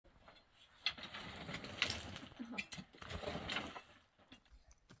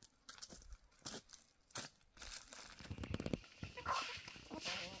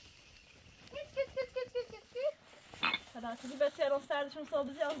خیلی بسیار از سردشون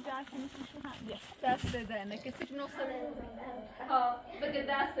صابزی از جرکی میشون هم بیا دست در نکه سیچ مناسبه ها بگه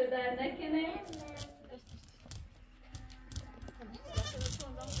دست در نکنه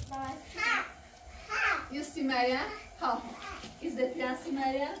یوستی مریم ها ایزده پیانسی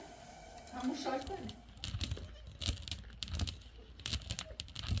مریم همون شاک کنه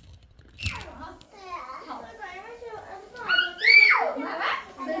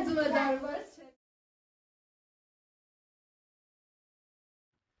زنزومه در باش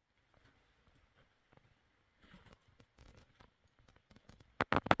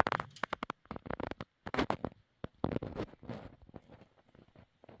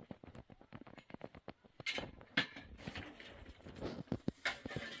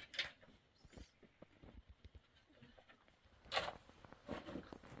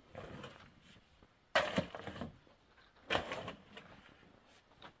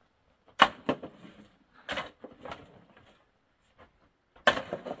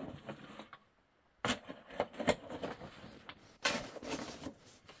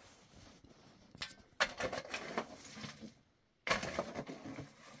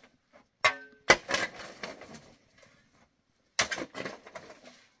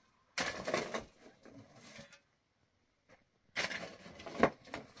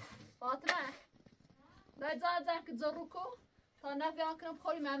زن که زروکو تا نفیان کنم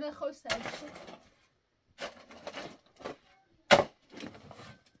خوری ممه خوش سرشه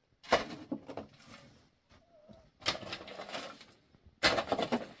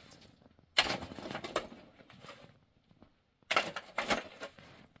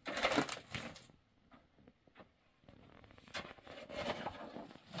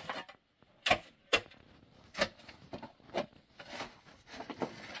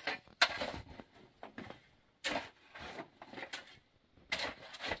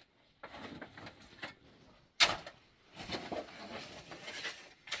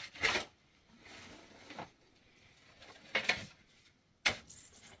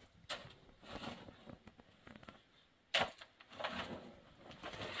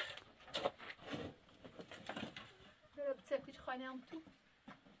خانم تو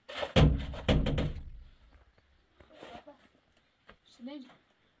شنیج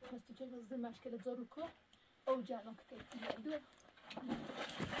هستی که از مشکل زاروکو او جالان کتی دو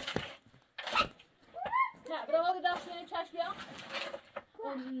نه برای دست من چش بیا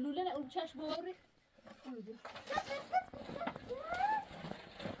لوله نه اون چش بوری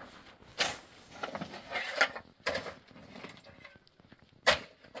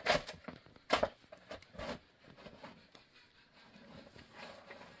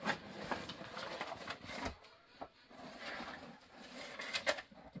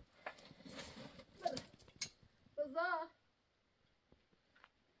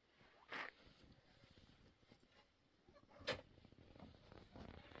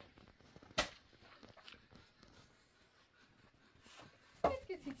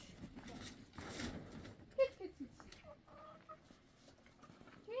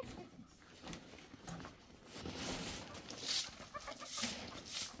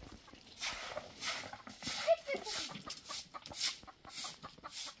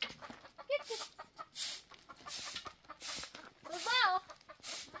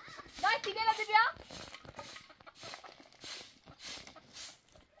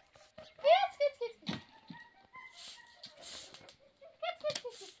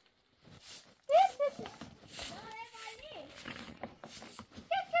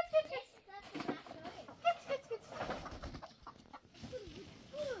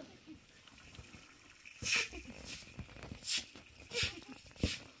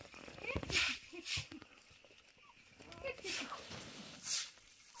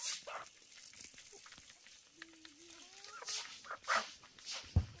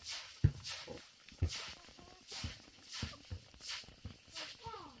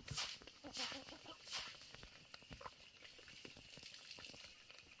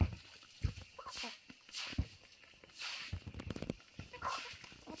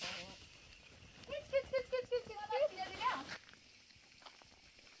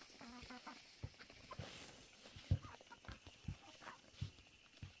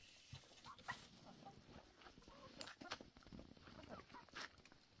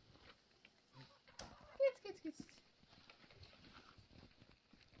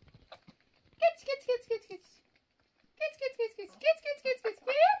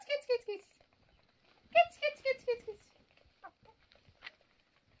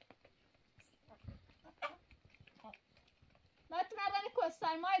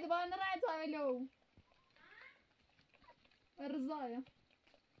ماي دبا نرايد علو الرزاية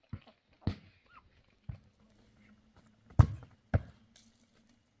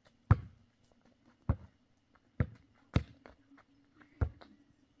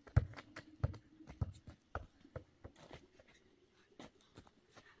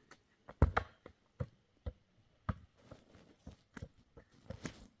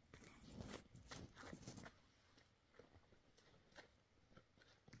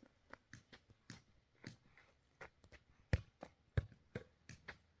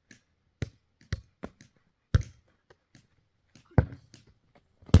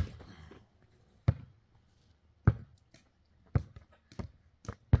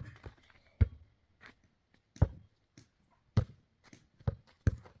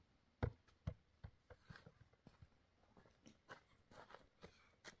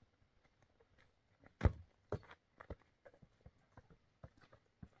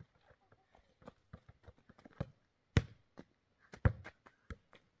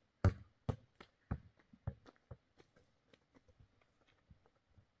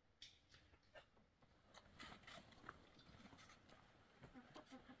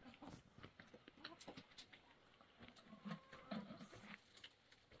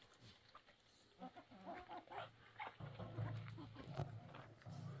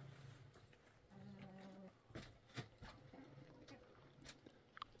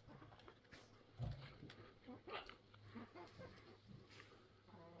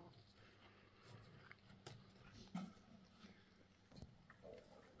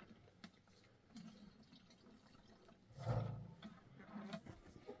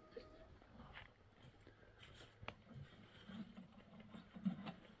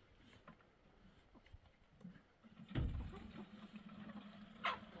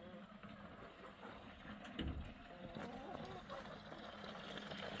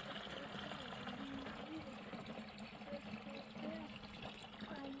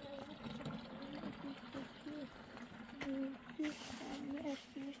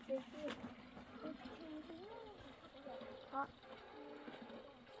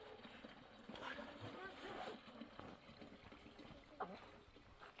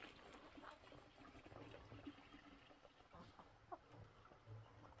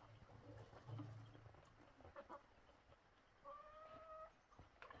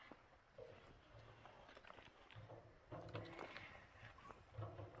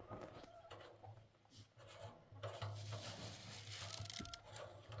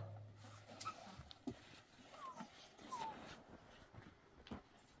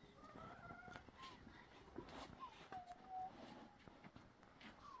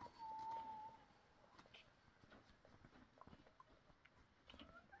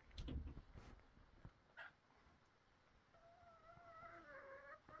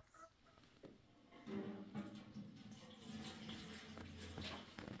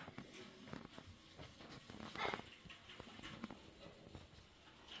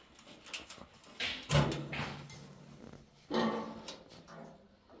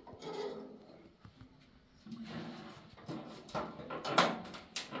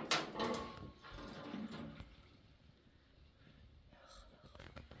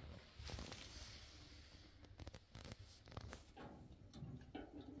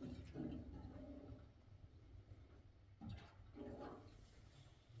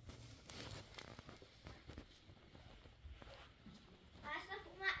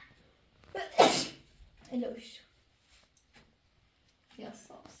Eloş. Ya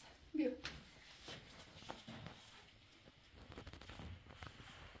sağ olsun. Bir.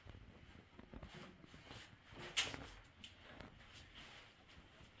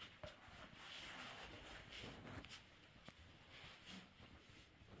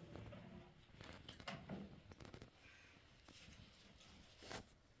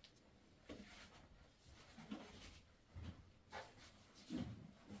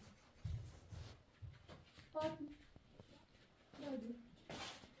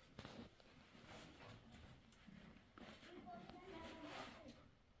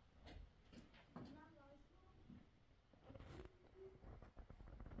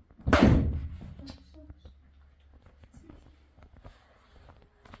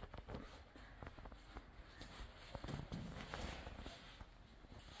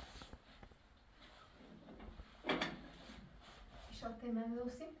 شاطر من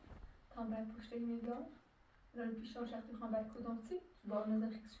دوستیم tam ben puştayım evden. Böyle bir şey şartı kan ben kudamsi. Bağ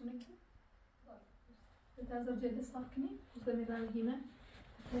nazar xişune ki. Tazar cede safkini. Usta bir daha yine.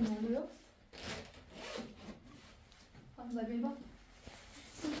 Ne oluyor? Hamza bir bak.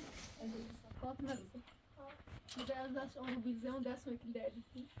 Fatma mısın? Bu beyaz daş onu bileceğim ders vekil derdi.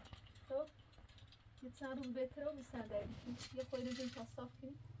 Tamam. Geçen ruh beter o bir sen derdi. Ya koyduğun tas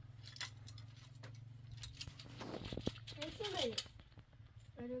safkini. Neyse bey.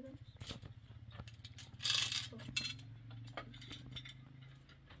 Öyle demiş.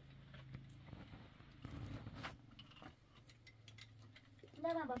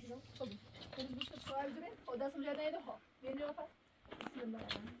 Nereden başlayalım? Tabii. Benim bu şu sual gibi. O da sımca neydi o? Yeni yapar.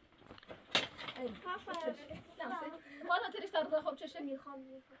 Bismillahirrahmanirrahim. Evet. خواهد تریش در رضا خوب چشه میخوام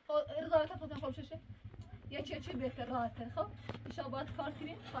رضا تا خوب چشه یا چه بهتر راحت تر خب ایشان باید کار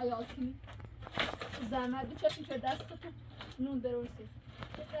کنیم خیال کنیم زحمت دو چشم شد دست تو نون درورسی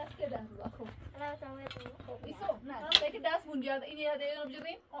دست که دست رضا خوب خب ایسو نه که دست بون بیاد این یه دیگه رو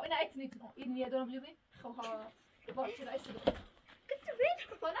بجریم این ایت نیتون این یه دونه بجریم خب ها باید چرا ایسو كنت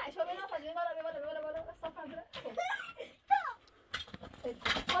بين خب نه ایشان بینا فجریم بالا صاف کنده خب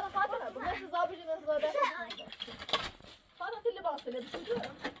حالا فاطمه بگوش زابی جنو زاده فاطمه تلی باصله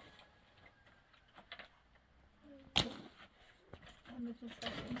بسیار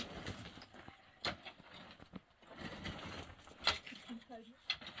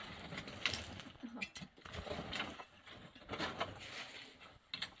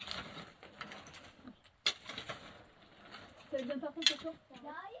تلفن تاخون چطور؟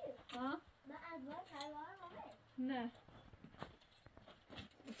 ها؟ نه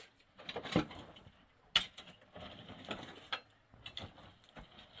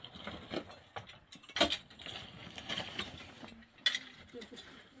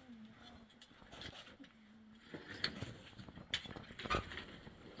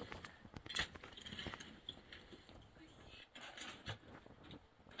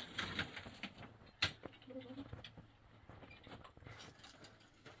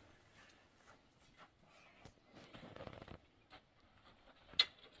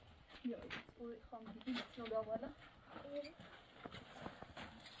خام دیدی میتونم بالا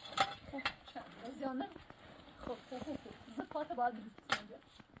خب چند زیانه خب زفات باید بیستیم اینجا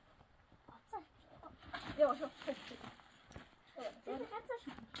یواش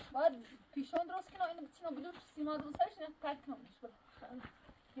باید پیشان درست کنم اینو بتونم بدون سیما درستش نه تک کنمش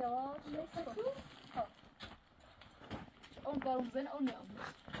یواش خب اون گرم زن اون میام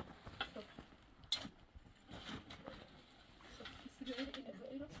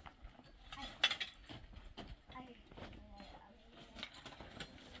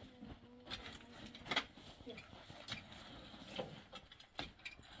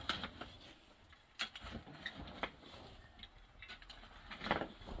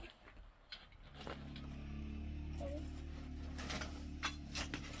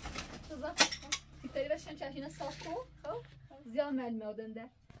چاشینا صاف کو خب زیاد مل میادن ده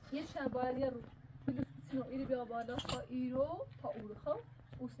یه شبالی رو بلوتنو ایری بیا بالا تا ایرو تا اورو خب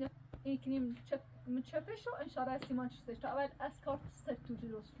اوسنه این کنیم چپش رو انشالله سیمان چیزش تا اول از کارت ست توجی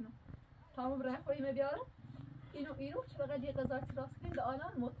درست کنم تمام راه خواهیم بیارم اینو ایرو چه بقید یه قضاعتی راست کنیم به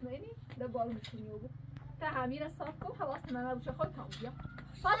آنان مطمئنی به بالو میکنی او تا همیر صاف کن حواست من بوشه خواهی تمام بیا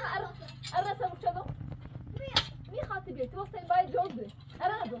فاطمه ارسه بوشه دو میخواتی بیایی تو وقتی باید جواب بده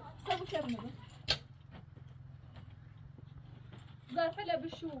ارانه دو سبوشه بنده ظرفه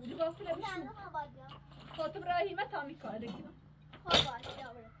لبشو لباسه لبشو خاطب راهیمه تا میکاره کنم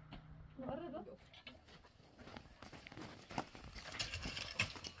آره دو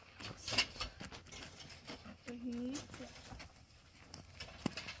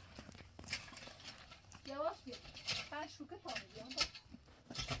یواش بیا من شوکه تا میگم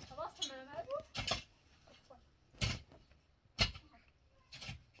حواست من بود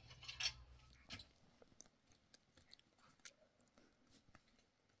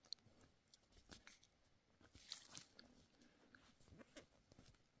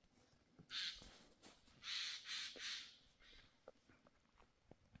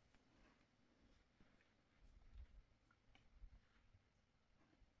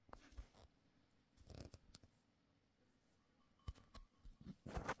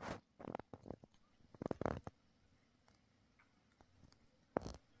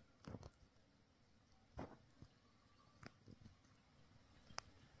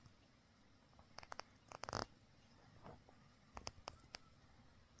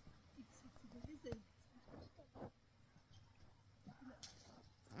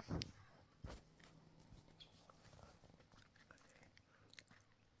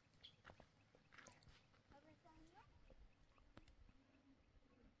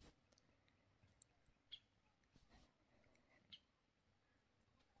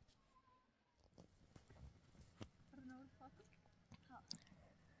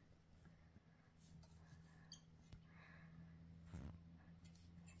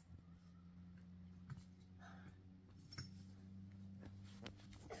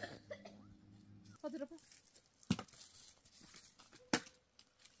Hadi rapor.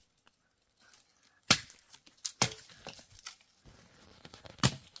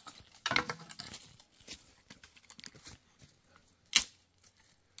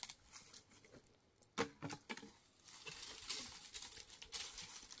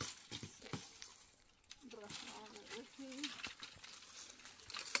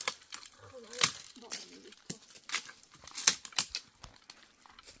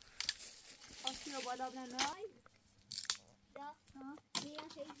 بالا بنای یا میان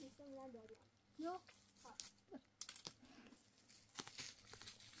شیء هستم من دارم یا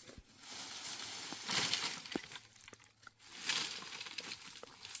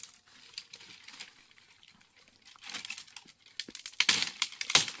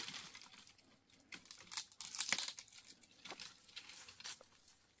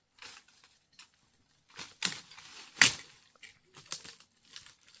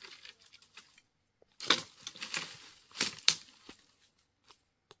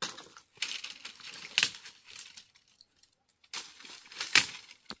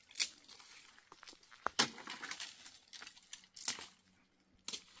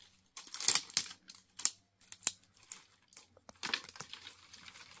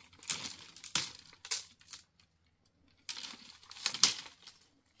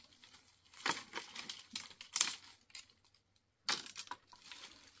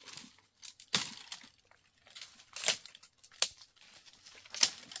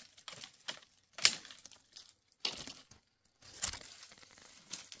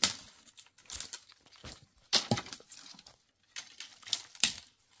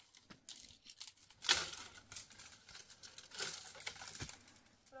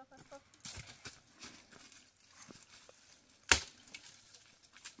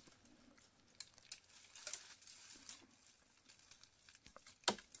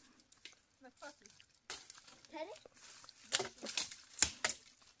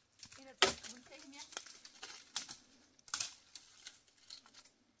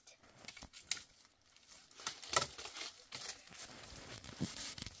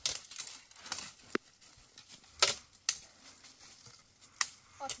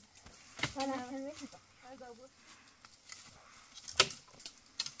خدا بود.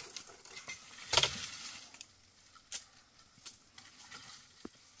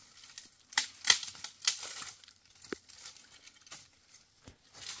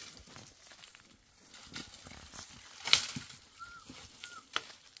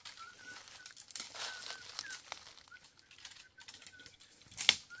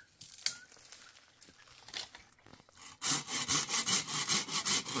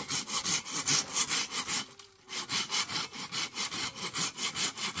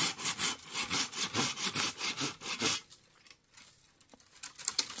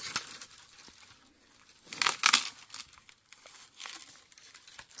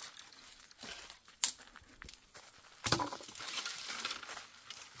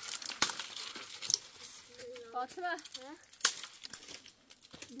 فاطمه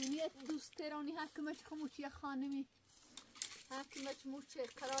دنیت دوست ترانی حکمش خموچی خانمی حکمش موچه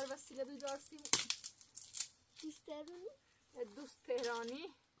قرار وسیله بیدارسیم دوست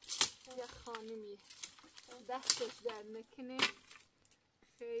ترانی یا خانمی دستش در نکنه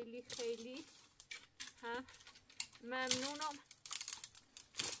خیلی خیلی هم ممنونم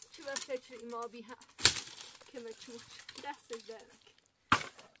چه بر فکر ایمابی هم که مچموچ دستش در نکنه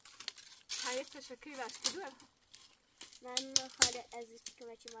حیث تشکری باش بدور من خاله عزیز که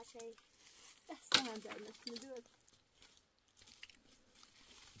مچی ماچه دست هم در نکنه دور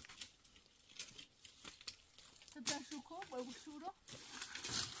تبدأ شوكو وبشورة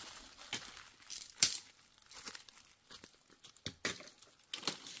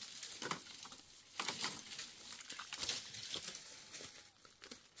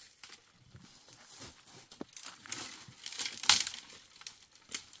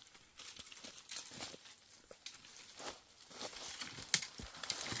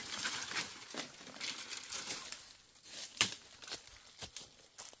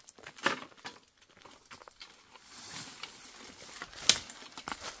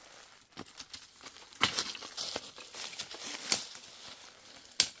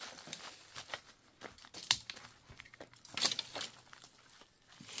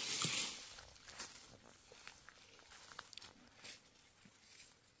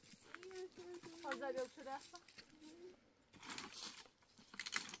Zabiał czy rasta?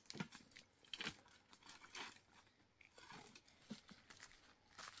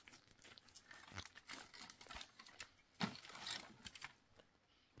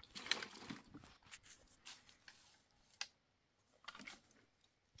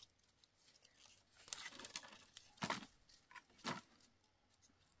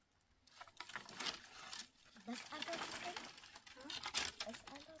 بس أنت تسأل بس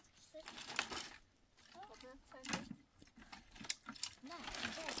أنت تسأل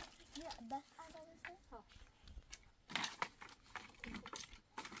لا بس أنت تسأل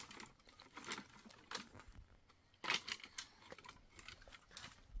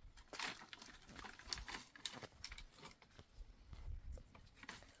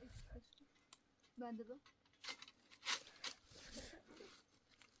Ben de bu.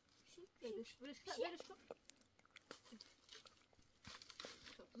 Veriş.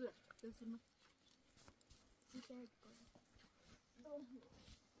 Çok güzel. Gözümü. Güzel.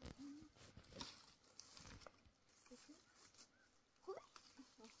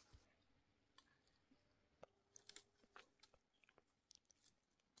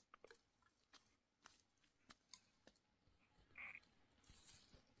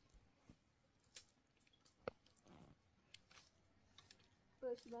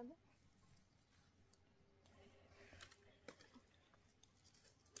 Burası bende.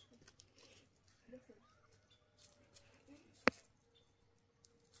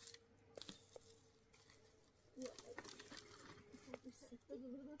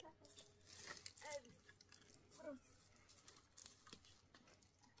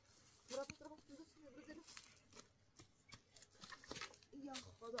 یا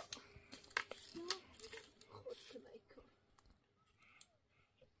خدا خود کمک کن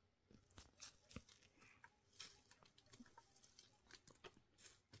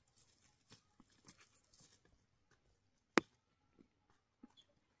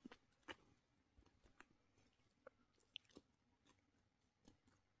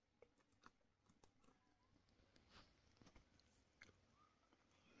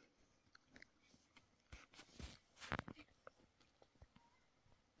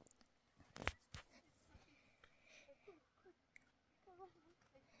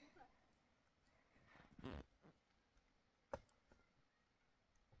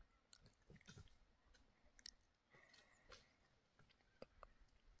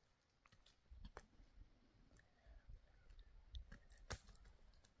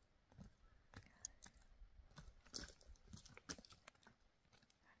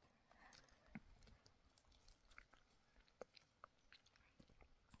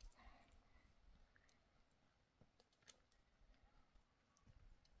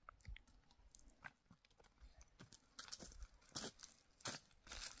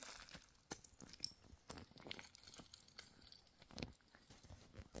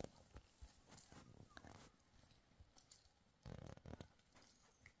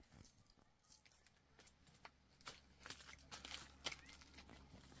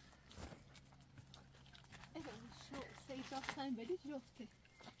اشراف ساين بدي جوفتي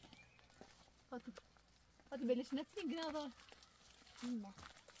هاتي بلش نترين قناضة لا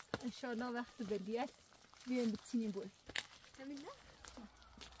ان شاء الله وقت بديت بيان بتسيني بول عملنا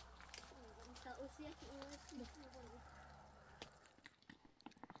انت اوصيك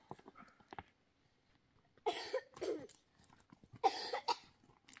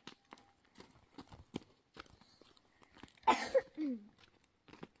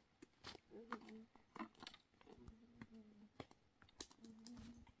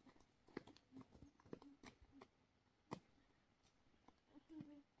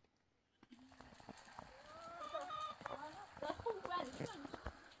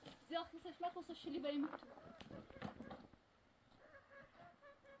ما توصلش اللي باين مكتوب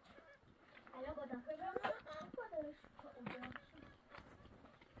على قدر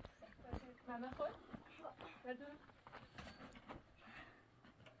ماما خوي بدو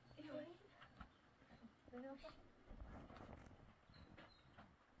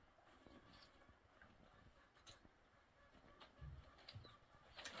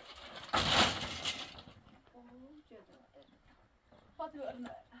فاطمة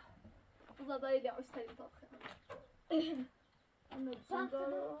أرنا زادايدي عستري طبخة أنا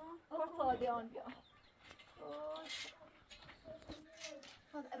بزنجر أرطاديان بيا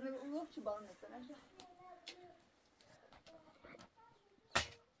هذا الرؤوف شبان نتنا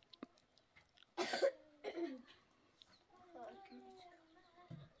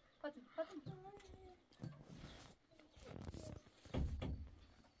فاطمة فاطمة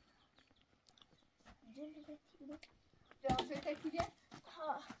جاء شيء تكتيجي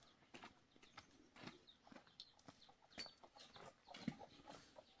ها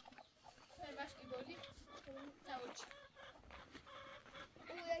ماشي بولي ناوج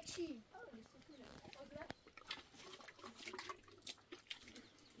ويا شيء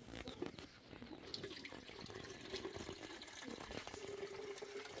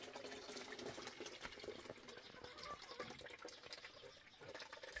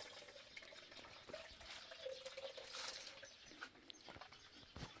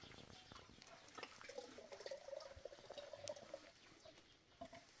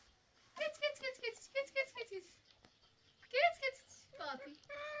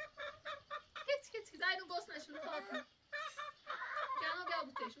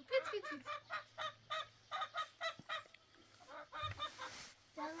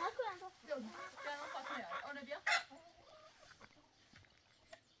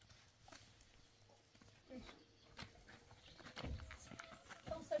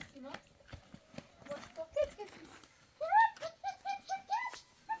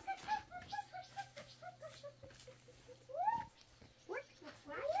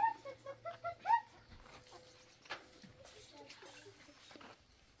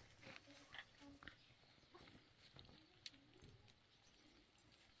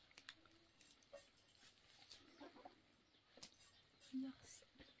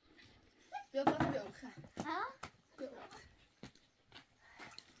بیا فاطمه بیا بخه ها بیا بخه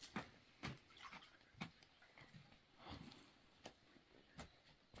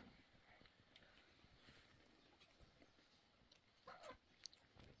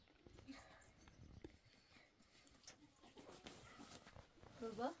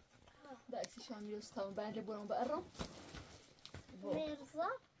بابا دايسي شو عم يستوى بعد لبورون بقرم مرزا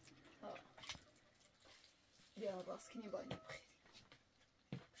بیا راسكني باينه بخير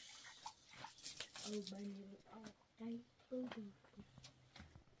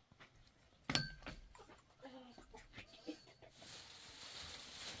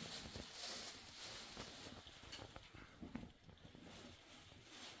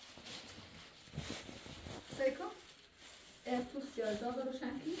سيكو توست يا زاغر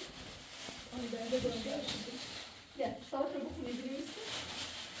وشانكي وده ده ده يا صوت بكم يدريس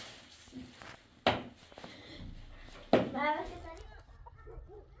ما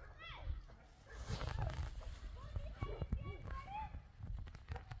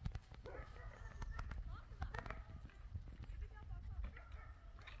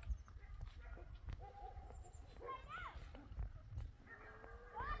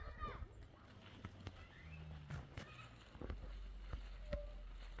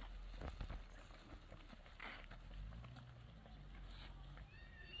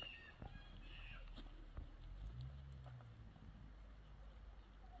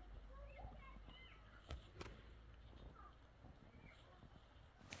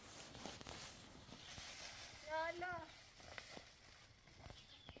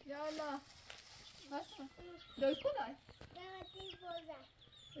يلا بس دوي كوداي دعوتي بوزة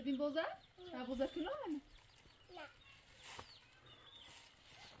بدين بوزة ها بوزة كنون لا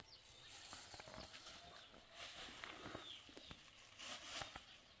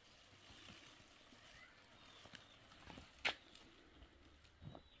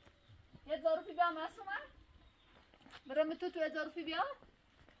 1000 روپی بیا معصومه برم تو 1000 روپی بیا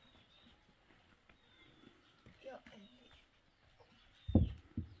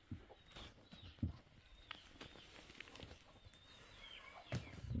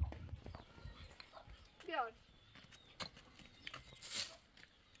بیار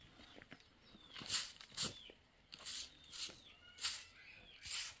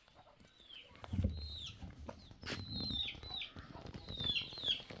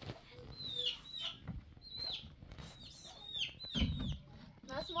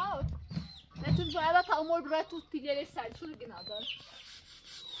Nasıl? Ne tür böyle tamur buraya tut diye selçuk ginadır.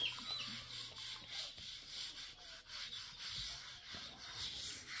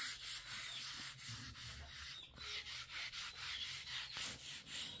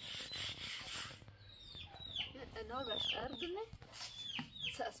 Enormes erdene.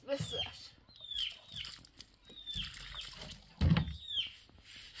 Ses besler.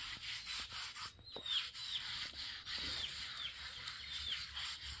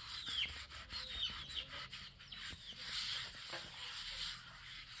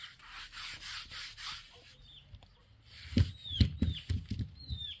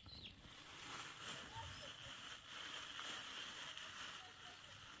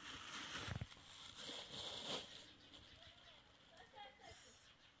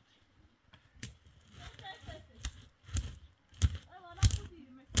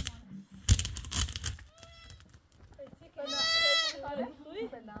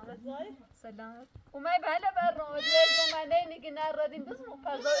 سلام وما بهلا برنامه جمعه نگی نردیم بس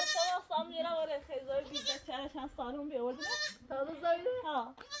مپرزا شما سامیرا ولی خیزای بیشتر چهارشان سالون بیاورده تازه زایده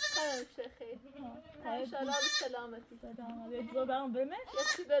ها خیلی خیر ان شاء الله سلامتی سلام یک زور برام بمه یه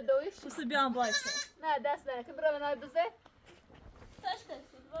چی به دویش بس بیام وایسه نه دست نه که برای منای بزه تشت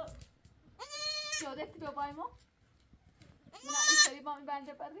یادتی بیا بای ما نه این سری با می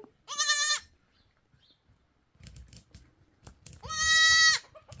بنده بردی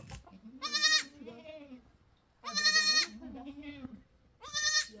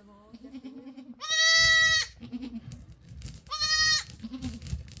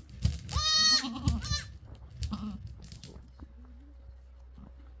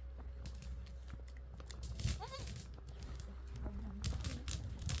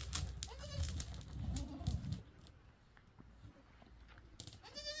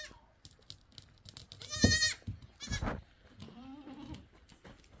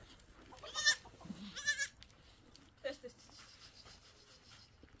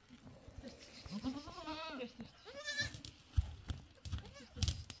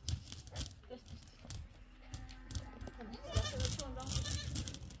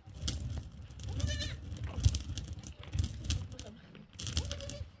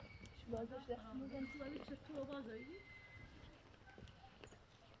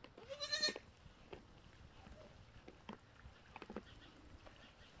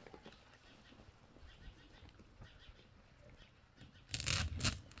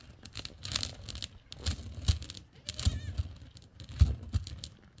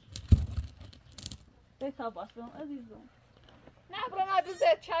بیتا باشم عزیزم نه برای من بزه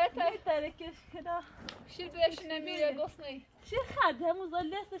چاره تا ترکش کدا شیر بهش نمیره گفت چی خد همون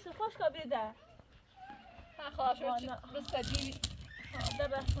لیستش خوش کابیده ها خواهش بس دیوی در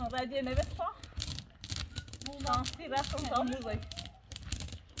رسم ردیه نوشت مانسی رسم تا موزی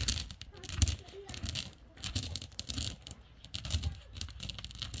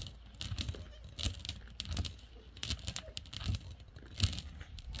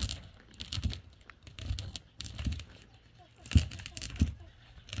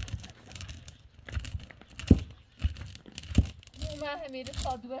من همیشه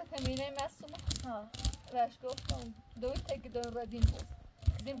صادوه همینه مسئول ها راش گفتم دوی تکی دون را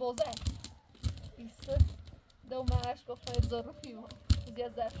دین بوزه ایسته دو معش گفتم ظروفی بود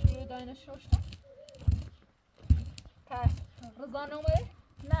زیاد زرشوی داینه شوشتم که رضا نومه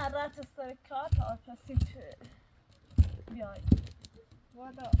نه رات سر کار تا کسی چه بیای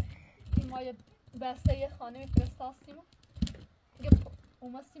والا این مایه بسته یه خانه میفرستاستیم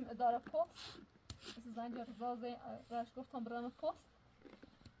اومستیم اداره پست زنجر رازه راش گفتم برام پست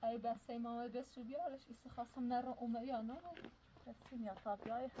ای بسته مامای بسو بیارش ایسته خواستم نرم اومه یا نه کسی میاد تا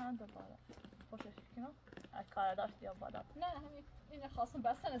بیای هم دوباره خوشش کنم از کار داشت یا بادا نه همین اینه خواستم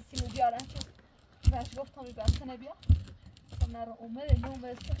بسته نسیمو بیارن چون راش گفتم این بسته نبیا خواستم نرم اومه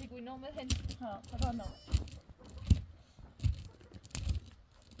نومه سخی گوی نومه هنی ها خدا نام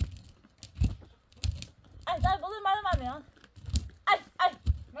ای در بزرگ من میان ای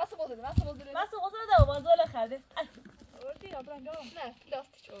Nasıl bozuldu? Nasıl olsa da bazıları khadi. Ay. Orada ya ben devam. Ne?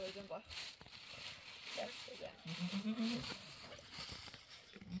 Plastik öldüm bak.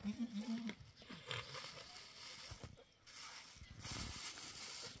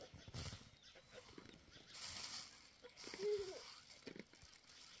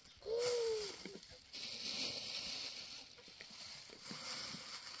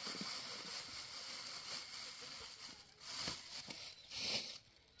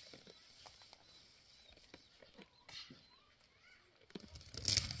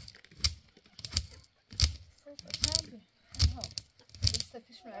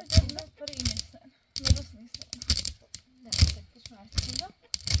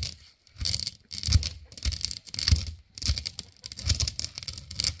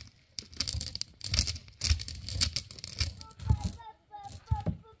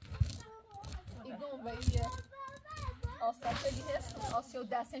 آسیا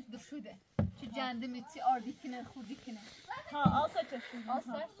دستش دو شده چه جنده میتی آردی کنه خودی کنه ها آسا چشون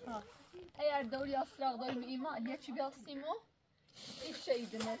آسا اگر دوری آسراغ داریم ایمان یه چی بیاستیمو این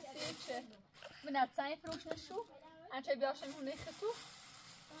شیده مرسی چه من ابتنی فروش نشو انچه بیاشم هونه خطو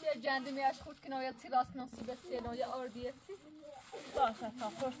چه جنده میاش خود کنه یا تی راست نصیبه سیلو یا آردیه تی باشه تا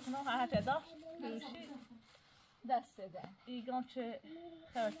خوش کنه هر چه داشت بروشی دست ده ایگان چه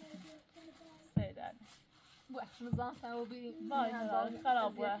خرد سیدن باش نظام ثوابی وای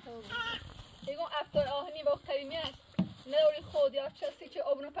خراب بود ایگون افتار آهنی با خریمیش نوری خود یا چسی که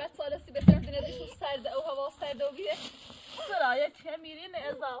آبونو پس سالسی بسیار دیندشون سرد او هوا سرد و بیه سرایه چه میرین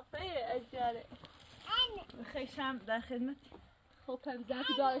اضافه اجاره خیشم در خدمت خب پبزن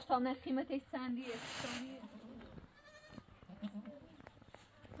که دارش تا من قیمتش چندیه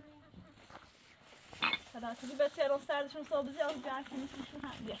خداحافظی بسیار سردشون صبح زیاد جمع کنیشون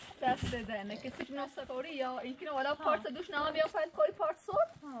هم یه دست دهنه کسی که ناسپاری یا اینکه والا پارت دوش نام بیا فایل کاری پارت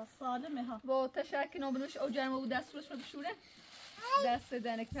صد سالمه ها با تشک نابنوش او جرمه بود دستورش رو بشوره دست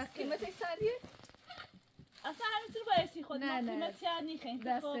دهنه که قیمتش چندیه اصلا همینطور بایستی خود نه نه قیمت یاد نیخه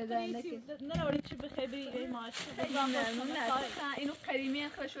دست دهنه که نه نوری چی بخیر بری ماش نه اینو قریمی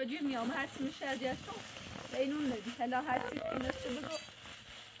خوش و جیر میام هر چی میشه از یاشو اینو ندی حالا هر چی اینو چه بگو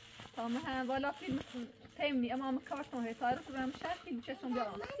تمام هم والا فیلم تیمی اما کارتون هتاره برام شرطی چشم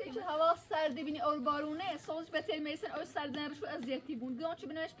بیارم چه هوا سرد بینی اور بارونه سوز بهتر میسن او سرد نبشو اذیتی بون گون چه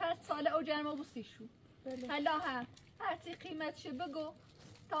بنوش 5 ساله او جرما بوسیشو حالا هم هر چی قیمتش بگو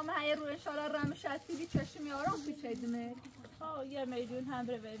تا ما هی رو ان شاء الله رم شرطی چشم میارم پیچیدمه ها 1 میلیون هم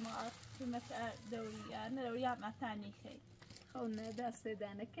بره ما قیمت دوریه نه دوریه هم متنی خیلی خب نه دست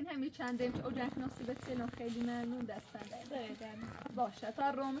دهنه کن همی چندیم که او جنگ نصیبت سیلون خیلی ممنون دست دهنه باشه تا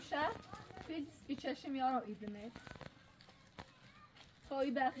رومشه پیچش میارم ایدمه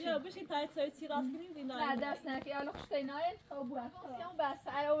خواهی بخشی یا بشین تایت سایت سی راست کنیم دینا نه دست نه که الان خوشتای ناین خب بود سیام بس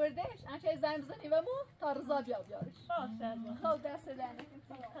ای آوردهش انچه زنگ بزنی و مو تا رضا بیا بیارش باشه خب دست دهنه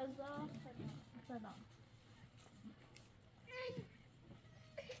خدا سلام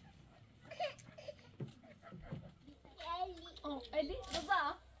الی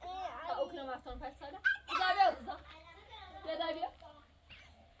رضا تا اوکنم وقتان پس ساله رضا بیا رضا بیا بیا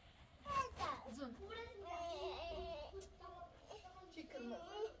زون چیکن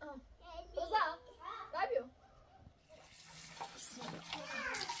رضا بیا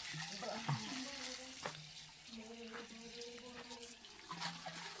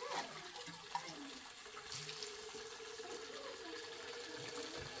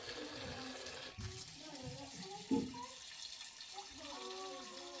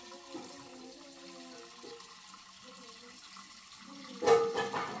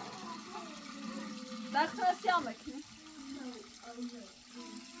وقت سیامک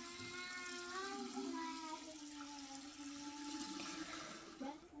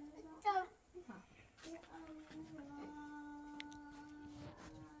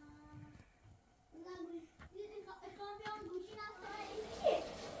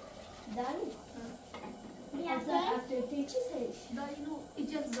اینو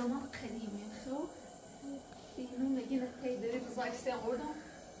ایجاد زمان قدیمی خب اینو نگین خیلی داری بزایسته آوردم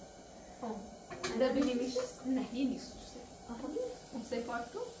ده ببینیش نه این نیست اون سه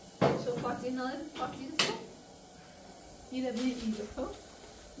پارت کن شو پارتی ناره پارتی نیست این ده ببینید اینجا خب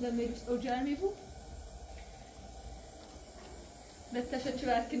ده میروست اوجر میبود به تشه چه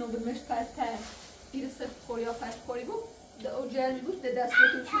وقت که نو برمش پرتر این سر خوری یا پرت خوری بود ده اوجر میبود ده دست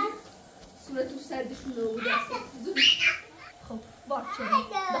بتون شدید صورتو سردشون رو بود دست زود خب بار چه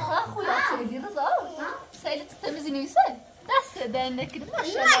بخواه خویا چه دی رضا سیلت تمیزی نویسه دست ده نکرد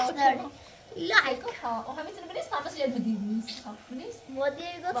ماشالله لايك ها وهميتنا بنيس خمس جد بدي بنيس ها بنيس مودي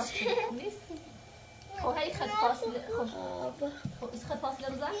قص بنيس وهي خد فاصل خب إيش خد فاصل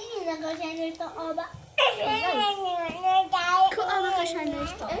رزق إذا كان يرتقى كو أنا كشان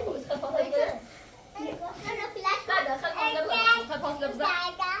يرتقى إيش خد فاصل كده لا خد فاصلة بزن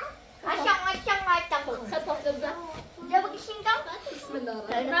خد فاصلة بزن خد فاصلة بزن بسم الله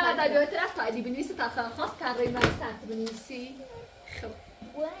الرحمن الرحيم ما أدري أترى تعدي بنويسي تاخر خاص كان ريما سنت بنويسي خب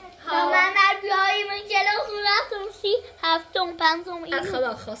ماما بیایی من جلو صورتم سی هفتم پنجم این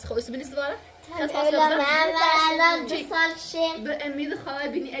خدا خاص خب اسم بنویسي دوباره ماما الان 2 سال شه بأمید خواهی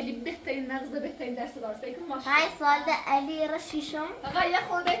بینی علی بهترین نغزه بهترین درس دار فکر ماشین 5 سال علی را ششم آقا یه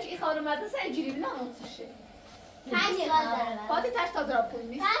خورده که این خانم مدرسه اینجوری بینه آموزشه 5 سال داره فاتی ترس تا دراب کنی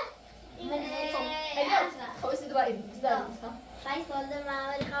نیست؟ خب اسم دوباره این بنویس در بنویس 5 سال داره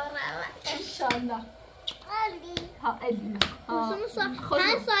معمولی خبر انشالله علی ها علی 5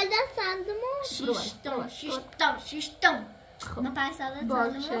 سال داره سندمون ششتم من 5 سال داره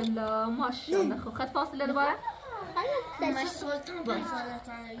باشالله ماشالله خب خد فاصله دوباره من سلطان 5 سال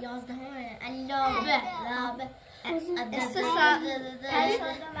داره 11 علی لابه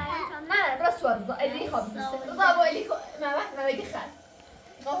نه راست ورزا علی خواب رضا با علی ما بگی خد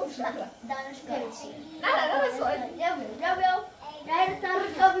خوابش نخلا نه راست ورزا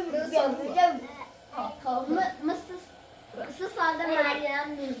سه سال داره مریم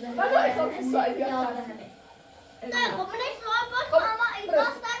میزه بله خب سوال بیاد نه خب من این سوال باش اما این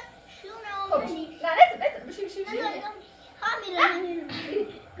داستان شونه نه بشی همین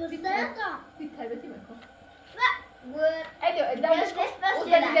گذاشتم بی‌تربیتی میکن ور الو داوش او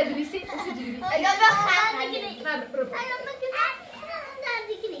داری تدریسی او سجلی اگه بخوام دیگه نه برو نه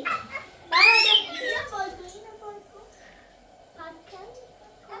دیگه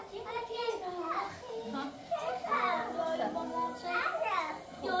تو وقت با ما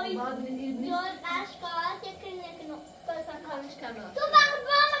خیلی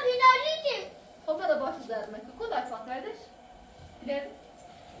خب بده باش زرمه کدای فاکردش بیاد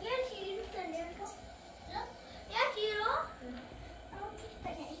یه چیزی یه چیزی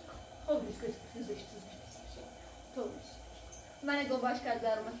خب دیگه تو من گو باش کرد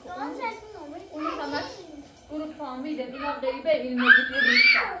زرمه اون همش گروه فامیل اینا غیبه این موجود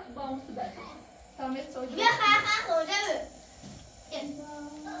نیست با اون سبب فامیل سوجو بیا خواهر خورده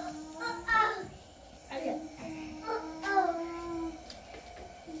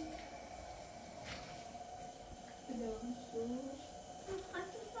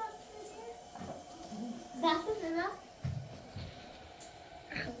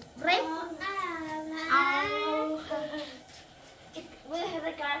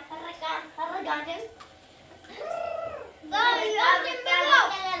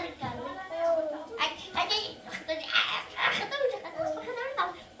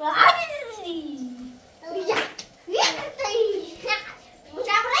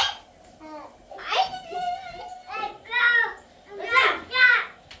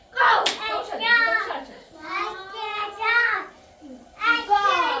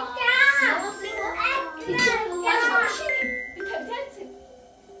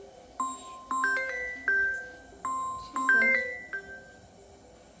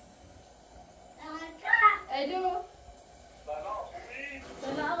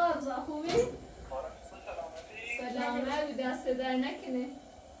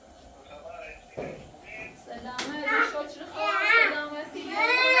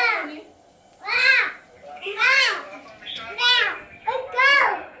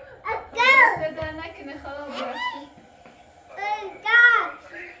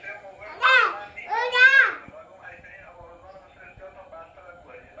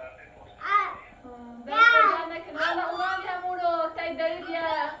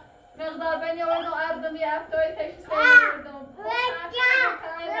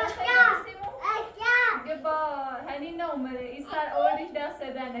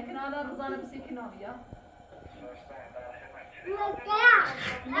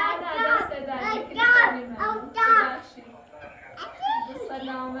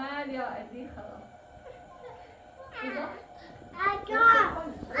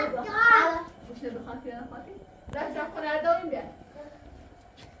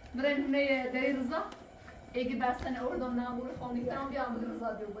اگه بستن اردم نامور خونی کنم بیام بود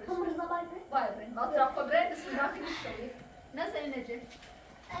رضا دیو برش رضا باید بریم با ترا خبره بسم الله که نشوی نه زینجه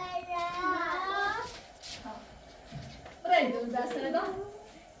بریم دو دستن دو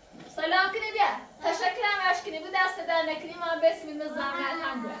سلام کنی بیا تشکرم عشق کنی بود دست در نکنی ما بسم الله زمان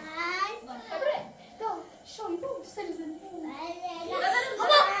الحمد بریم دو شوی دو سری زنی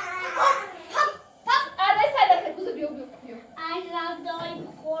آره سلام کوزه بیو I love the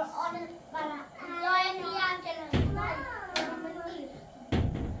Quran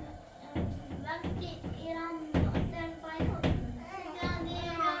وقتی ایران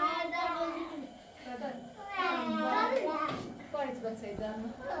باید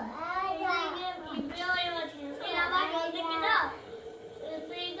بسیدم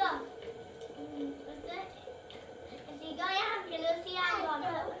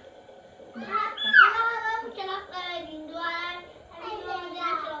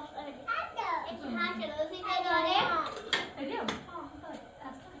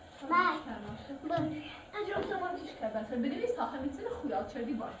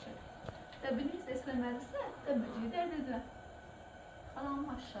چردی باشه تبنیس اسم مدرسه تبجی درده خلاص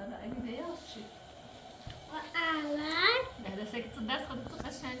ماشاءالله ایده یاشی مدرسه که تو دست خودت تو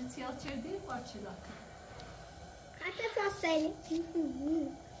قشنگ سیاست چردی باشه داخل حتی فاصله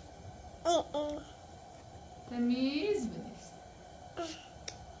تمیز بدیست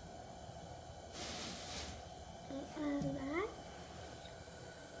اول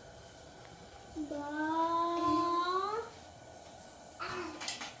با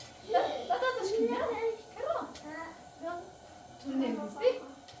بعد ازش کنیم کرا تو نمیستی؟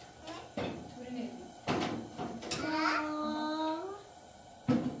 توری نمیستی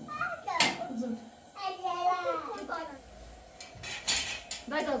زود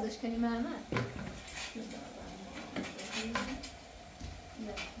بعد ازش کنیم محمد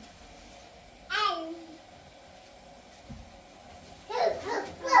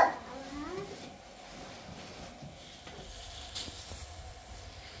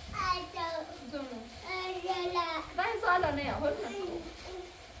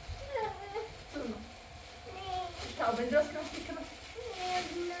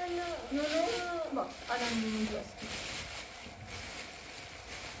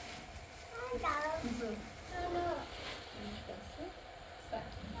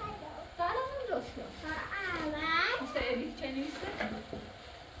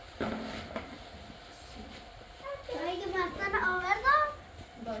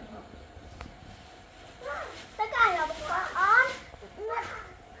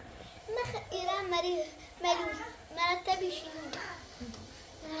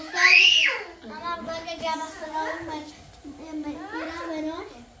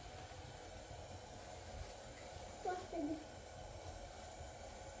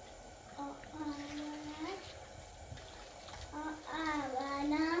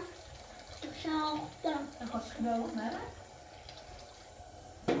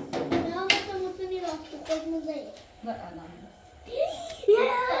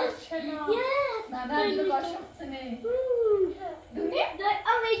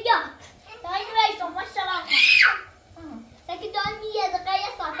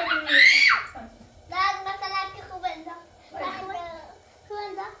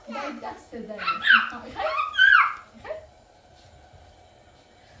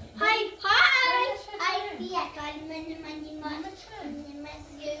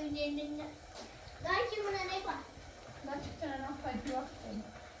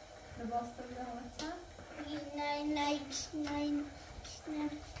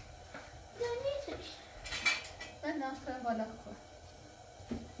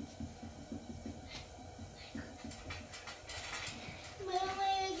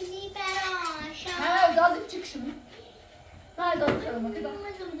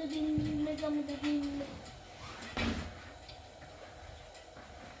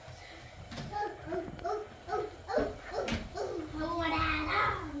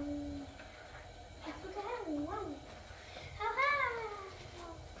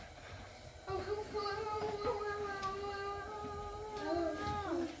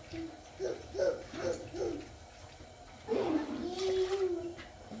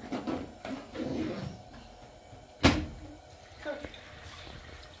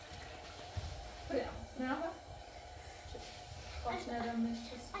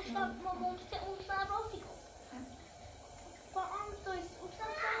Ashraf, mamam se usa rofico. Ba antois usa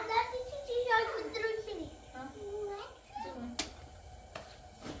saudade de jogo drukini.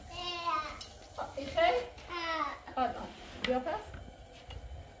 Okay? Hold on. Real fast?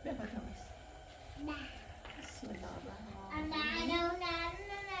 Real fast, nice. Bismillah.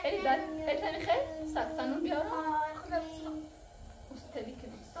 ايه ده؟ ايه تاني خير؟ ساكتانون بيارا؟ مستدي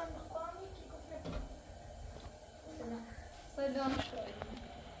كده. صيدان شوي.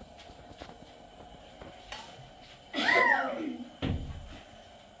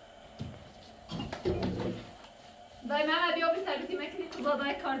 دايما ما بيو بتربيتي مكني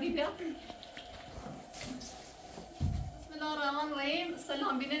قضاء كاردي بيا. بسم الله الرحمن الرحیم.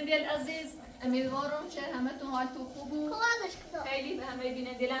 سلام بیننده العزیز. امیدوارم که همتون حالتون خوب و خیلی به همه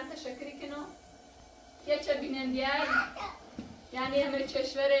بینندگان تشکر کنم. یه چه بیننده یعنی همه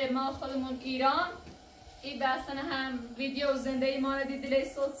کشور ما خودمون ایران ای بحثن هم ویدیو زنده ما دیدلی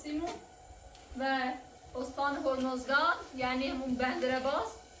صوت سیمو و استان هرمزگان یعنی همون بندرباز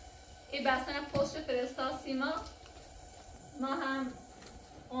ای بحثن پشت فرستاد سیما ما هم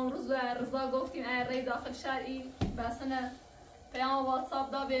اون روز و رضا گفتیم اره داخل شهر ای بحثن پیام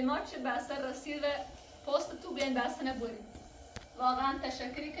واتساپ دا به ما چه بحثن رسید و پست تو بین بحثن بریم واقعا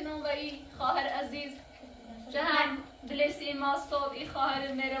تشکری کنم و ای خواهر عزیز که هم دلسی ما صوب ای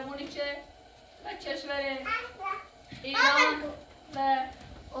خواهر مهربونی که و کشور ایران و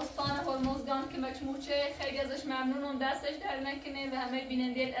استان هرمزگان که مچموچه خیلی ازش ممنونم دستش در نکنه و همه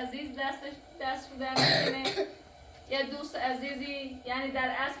بیننده عزیز دست در نکنه. یه دوست عزیزی یعنی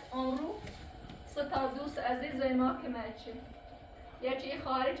در اصل امرو سه تا دوست عزیز و ما که مچه یکی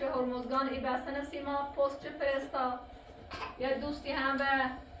خارج و هرمزگان ای بسن سیما پست فرستا یه دوستی هم و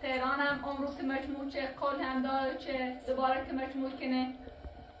تهران هم امرو که مچموچه کل هم داره چه دوباره که مچموچ کنه.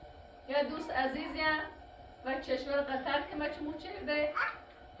 یه دوست عزیزی هم و کشور قطر که مچموچه ده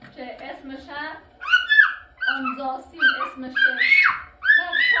که اسمش هم امزاسی اسمشه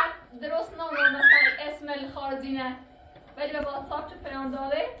نه درست نمون مثلا اسم الخارجی نه ولی به واتساپ چه پیام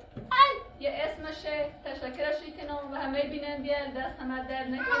داره یه اسمشه تشکرشی کنم و همه بینن بیل دست همه در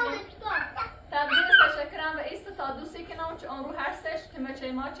نکنم تقدیر تشکرم و ایست تا دوستی کنم چه آن رو هستش که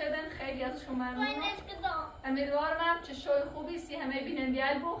مچه ما چدن خیلی ازشون ممنونم. امیدوارم چه شوی خوبی سی همه بینن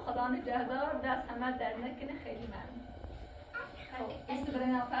بیل بو خدا نگهدار دست همه در نکنه خیلی ممنون. ایست برای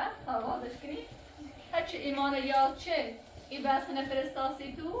نفس تا آغازش کنی هرچه ایمان یاد چه ای بحث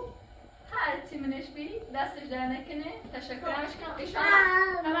نفرستاسی تو هر چی منش بی دستش در نکنه تشکرش کن ایشان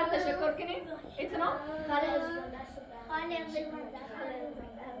همه تشکر کنیم ایتنا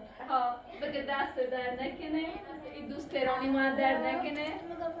بگه دست در نکنه این دوست تهرانی ما در نکنه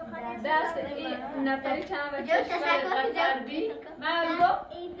دست این نفری چند و کشور قطر بی مردم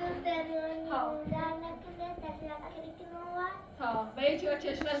این دوست تهرانی در نکنه تشکر ها و یکی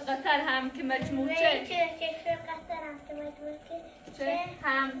کشور قطر هم که مجموعه کشور قطر هم که مجموعه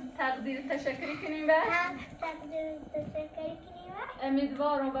هم تقدیر تشکری کنیم و هم تقدیر تشکری کنیم و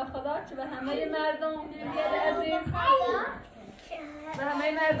امیدوارم به خدا چه به همه مردم عزیز به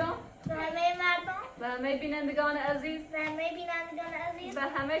همه مردم و همه بینندگان عزیز و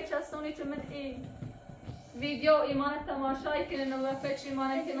همه کسانی که من این ویدیو ایمان تماشای کنن و فکر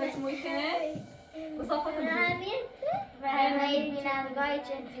ایمان که مجموعی کنه بصافت و همه بینندگانی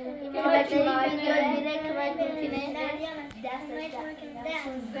که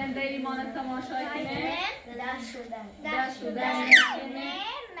زنده ایمان تماشای کنه دست شدن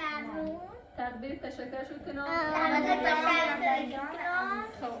تقدیر تشکر شد کنم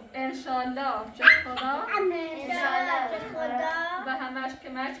انشالله چه خدا و همش که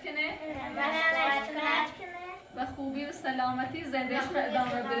مچ کنه و خوبی و سلامتی زندهش به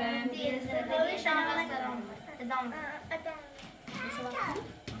ادامه برن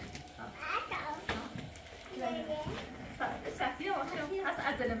سختی باشه از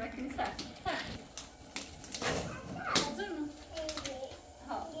عدله مکنی سخت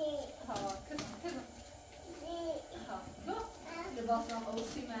لباس هم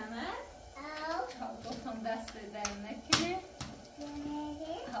اوسی محمد گفتم دست در نکنه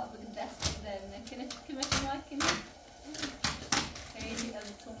بگه دست در نکنه که مثل ما کنه خیلی از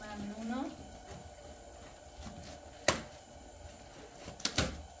تو ممنونم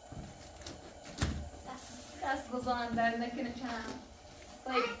دست بزنم در نکنه چند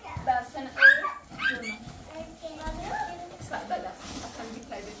باید بسن او بله اصلا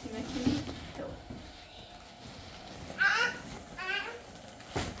بیتای بشی نکنی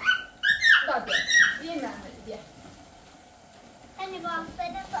داده یه محمد بیا أنا بعرف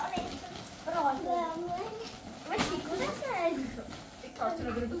برافو ماشي كل شيء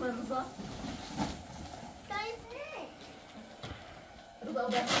الكارتون بردو من رضا رضا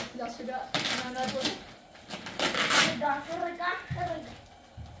بس لا شجع ما نقول رجع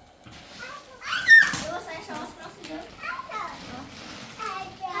بس أنا شو أسمع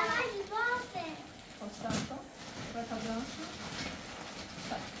Constanza, rata blanca.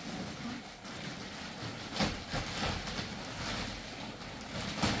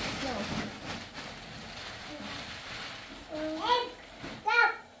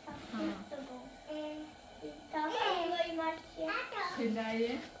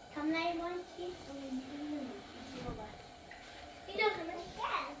 Silahı.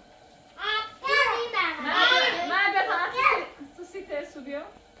 Studio.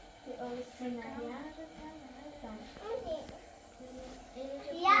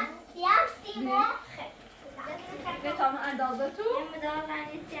 به تمام اندازه تو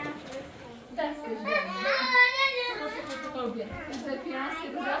دستش خوب بیا اینجا پیانسی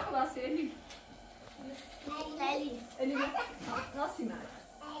رو دا خلاصی الی ناسی مرد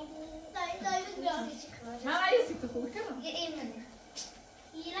من یه تو خوب کنم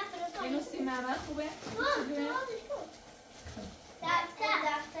اینو سی محمد خوبه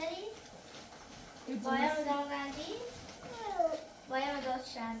دفتری باید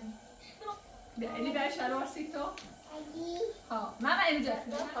داشتن بیا الی بیا شلوار سی تو ها من اینجا نه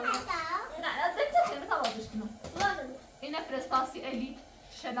دلتا چه بازش کنم این فرستاسی الی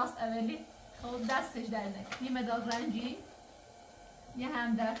شناس اولی خب دستش در نک یه مداد رنگی یه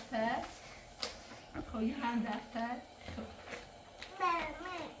هم دفتر خب یه هم دفتر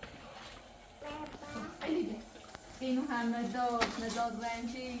خیلی اینو هم مداد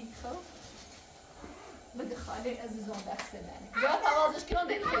رنجی خب بده خاله عزیزم دست بزنه یا توازش کنم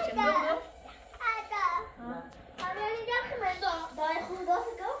دیگه چه می‌دونم دای خود دست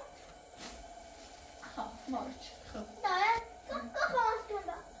کو خب مارچ خب دای کو خواست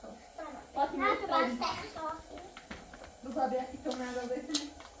کنم فاطمه بذار بیاتی تو من رو بزنی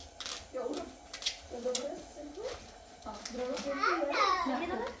یا اون رو برسه ها برو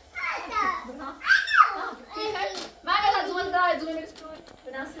ما قاعد ازوم داي ازوم مسكون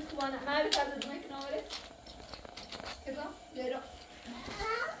بناس اخوانا ما بتعرف ازوم كنوري كذا يرو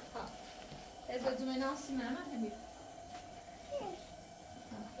ها اذا ازوم ناس ما هبي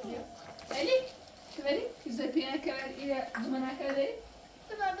الي كبري كذا بينا كبر الى ازومنا كبري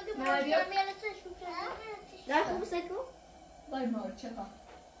ما بيا لا خوب سکو ضای مار چه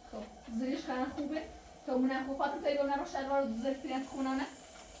خب زیرش خیلی خوبه تو من خوب فاطمه تایی بگم رو شلوار رو زرفیت خونانه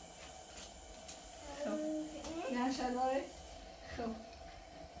نه شلواره خب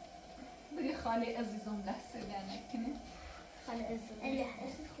بگه خاله عزیزم دست در نکنه خاله عزیزم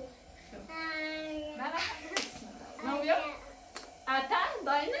خوب خب من بیا اتن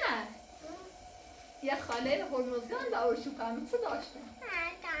دای نه یه خاله هرمزگان داور شوکانوتو داشته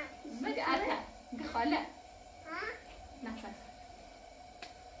بگه اتن بگه خاله نفس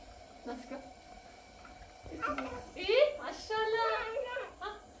نسکو ای ماشاءالله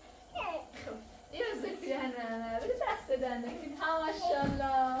خب این رو زفی هنه بگه دست دنده کن ها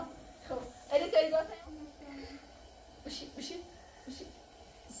ماشاءالله خب ایلی تایی باید بشی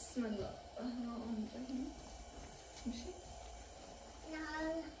بسم الله بشی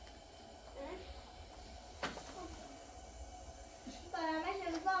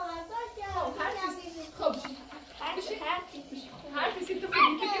خب هر چیزی تو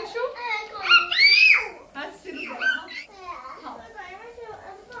خودی بکن شو هر چیزی رو دارم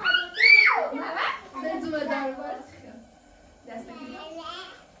زدوه دار باید دست کنی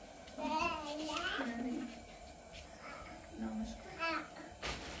نامش کن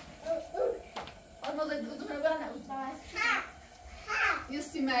آدم زدوه رو برنه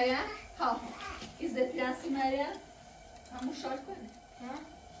یستی مریم ها ایزد پیانسی مریم همون شارت کنه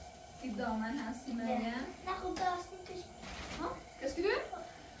این دامن هستی مریم نه خوب داستی کش ها کس که دوه؟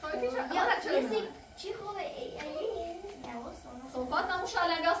 خواهی کش یا چی خوبه خب فاطمه همون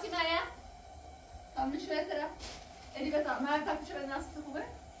شالنگ هستی مریم تامنی شویه طرف ایلی بتا مریم تاکی شویه نست خوبه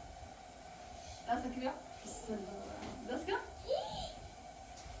دست که بیا دست کن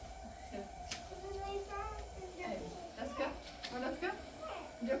دست کن دست کن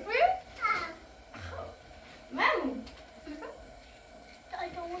اینجا خوبه؟ ممنون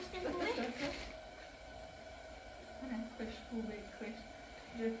خوش خوبه خوش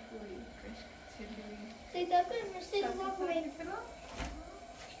رفوی خوش تلوی سیدا کنیم سیدا کنیم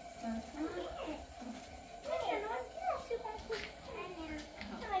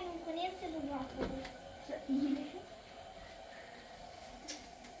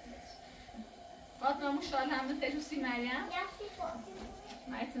فاطمه مشالله همه تجوسی مریم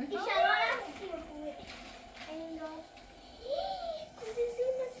مرتبه کن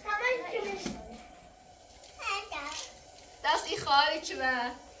دست ای خارج و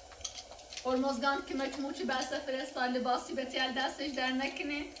هرمزگان که مکموچی بسته فرستاد لباسی بتیل دستش در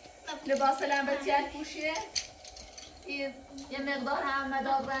نکنه لباس لن بتیل پوشیه یه مقدار هم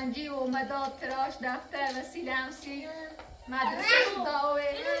مداد رنجی و مداد تراش دفتر وسیله همسی مدرسه داوه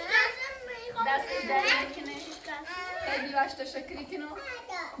دستش در نکنه خیلی باش تشکری کنو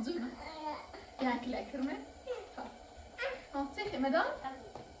زونه یک لکرمه سیخی مداد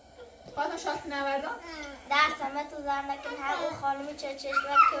فاطمه شاکت نوردان دست همه تو در نکن هم اون خانم چه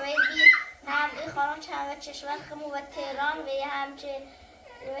چشور کویدی هم این خانم چه همه چشور خمو و تهران و هم چه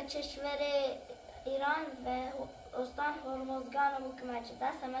چشور ایران و استان هرمزگان و مکمچه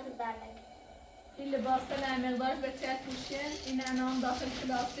دست همه تو در نکن این لباس مقدارش به تیت پوشه این انام داخل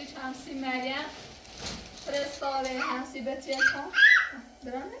کلاسیش همسی مریم فرستاده همسی به تیت هم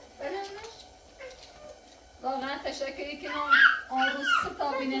برمش واقعا تشکری کنم آن روز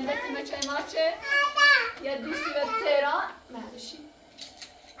ستا بیننده که مچه ماچه یه دوستی به تهران مرشی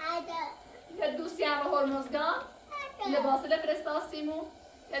یه دوستی هم هرمزگان لباس فرستاسیمو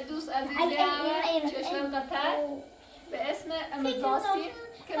یه دوست عزیزی هم چشم قطر به اسم امزاسی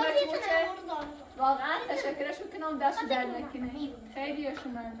که مکموچه واقعا تشکرش بکنم دست در نکنه خیلی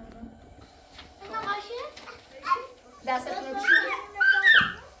هاشون ممنونم دستتون رو بشوری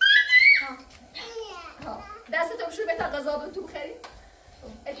دستتون بشوری بهتا غذا تو بخری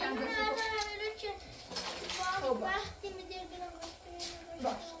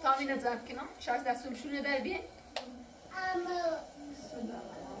باش تامین ضرب کنم شاید دستورشونه در بیه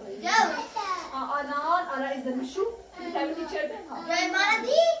آنا ازدمشو تبریزی چرده جای ما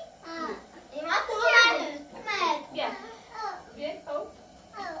دی ایما تو بیا بیا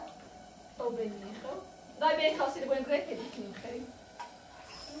او بینی خب دای بیایی خاصی رو باید گوید که دیکنیم خریم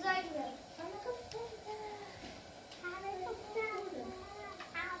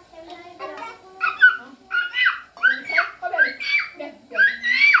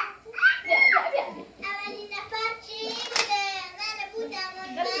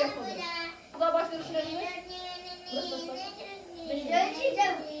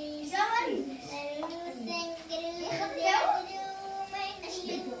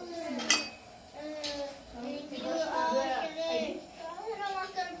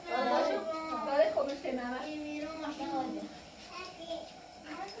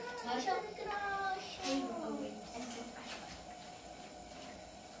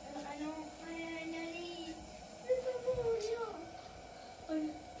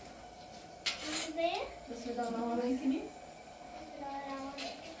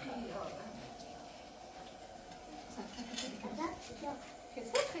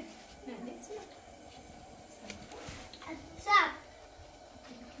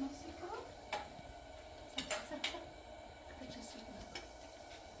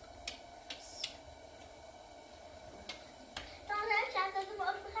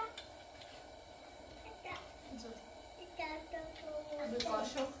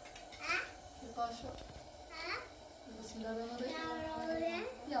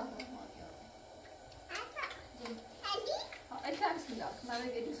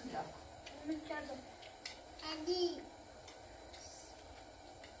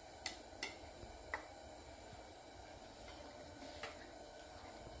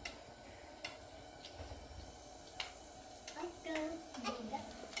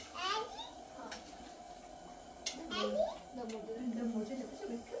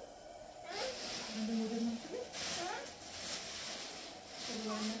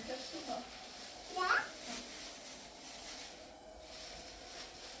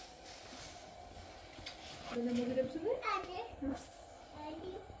Böyle mi görebilirsin? Anne.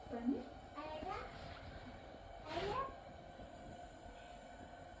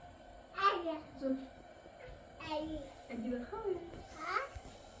 Anne. Dur. Hadi bakalım.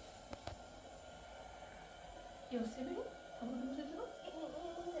 Yok severim. Tamam mı çocuğum?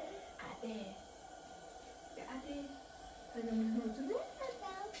 Hadi. Hadi. Böyle mi görebilirsin?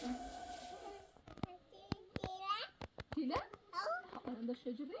 Tila? Aranda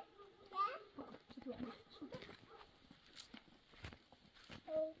şöyle.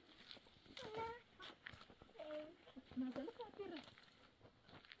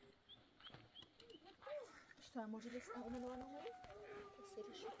 Что, может быть, она на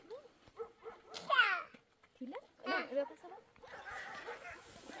Сери шикну? Тиля? Я посмотрю.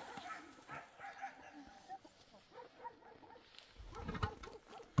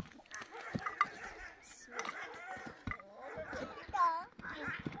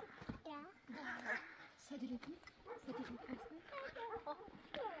 Садилетни? Садилетни?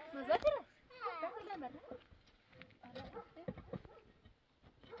 Назад? Как это нормально?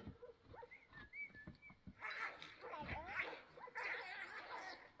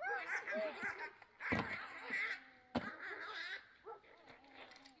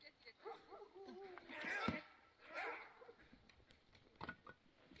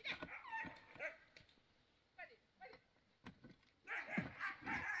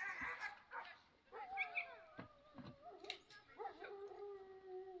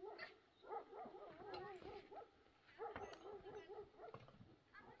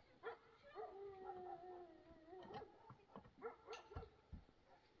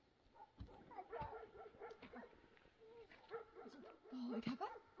 Papa?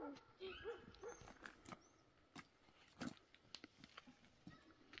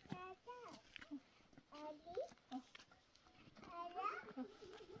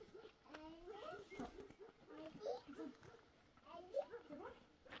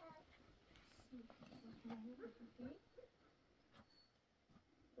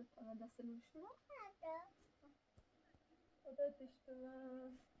 Она даст ему что? Да. Вот это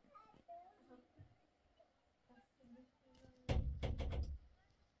что?